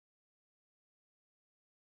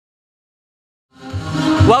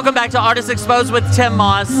Welcome back to Artists Exposed with Tim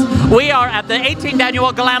Moss. We are at the 18th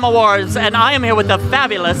Annual Glam Awards, and I am here with the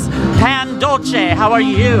fabulous Pan Dulce. How are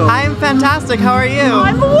you? I am fantastic. How are you?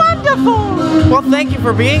 I'm wonderful. Well, thank you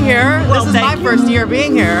for being here. Well, this is my first year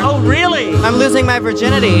being here. Oh, really? I'm losing my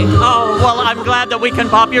virginity. Oh, well, I'm glad that we can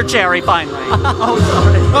pop your cherry finally. Oh,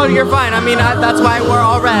 sorry. Oh, you're fine. I mean, that's why we're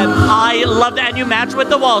all red. I love that, and you match with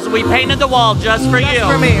the walls. We painted the wall just for you. Just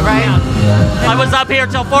for me, right? Yeah. I was up here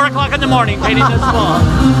till 4 o'clock in the morning painting this wall.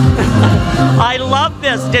 I love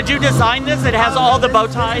this. Did you design this? It has all the bow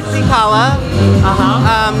ties. Kala.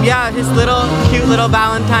 Yeah, his cute little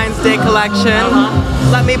Valentine's Day collection.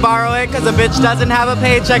 Let me borrow it because a bitch doesn't have a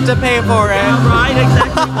paycheck to pay for it. Yeah, right,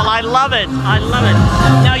 exactly. Well, I love it. I love it.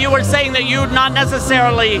 Now, you were saying that you're not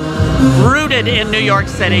necessarily rooted in New York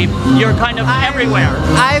City. You're kind of everywhere.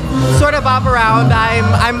 I sort of hop around.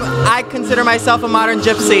 I consider myself a modern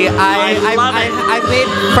gypsy. I've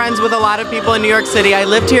made friends with a lot of people in New York City. I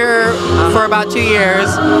lived here for about 2 years,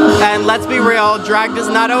 and let's be real, drag does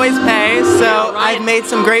not always pay. So I've made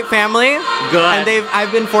some great family. Good. And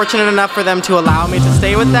I've been fortunate enough for them to allow me to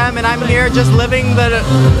stay with them, and I'm here just living the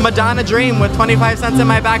Madonna dream with 25 cents in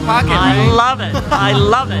my back pocket. I love it. I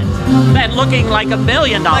love it. And looking like $1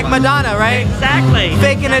 million. Like Madonna, right? Exactly.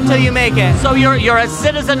 Faking it till you make it. So you're a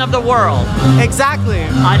citizen of the world. Exactly.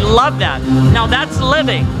 I love that. Now that's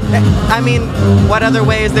living. I mean, what other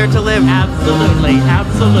way is there to live? Absolutely,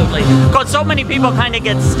 absolutely. Because so many people kind of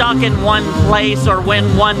get stuck in one place or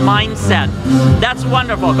in one mindset. That's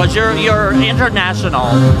wonderful because you're international.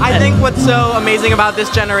 I think what's so amazing about this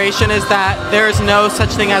generation is that there's no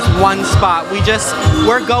such thing as one spot.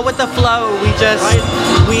 We're go with the flow.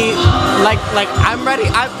 I'm ready.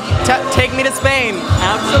 Take me to Spain.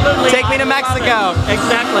 Absolutely. Take me to Mexico.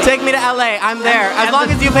 Exactly. Take me to LA. I'm there. As long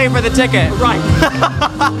as you pay for the ticket. Right.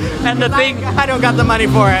 And the thing, I don't got the money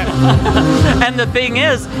for it. And the thing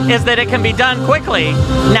is that it can be done quickly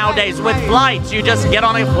nowadays with flights. You just get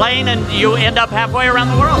on a plane and you end up halfway around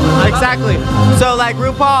the world. Exactly. So like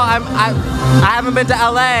RuPaul, I haven't been to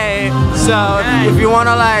LA, so if you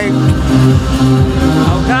wanna like.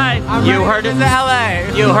 Okay. You heard it. To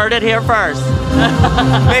LA. You heard it here first.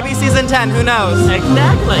 Maybe season 10. Who knows?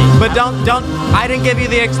 Exactly. But don't. I didn't give you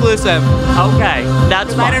the exclusive. Okay,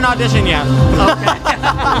 that's fine. I didn't audition yet. Okay.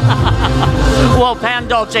 Well, Pan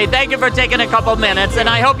Dulce, thank you for taking a couple minutes, and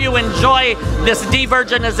I hope you enjoy this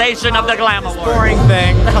de-virginization of the Glam Awards. Boring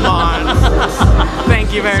thing. Come on.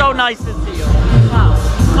 Thank you very much. So nice to see you. Wow.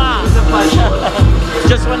 Wow. It's a pleasure.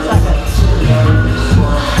 Just 1 second.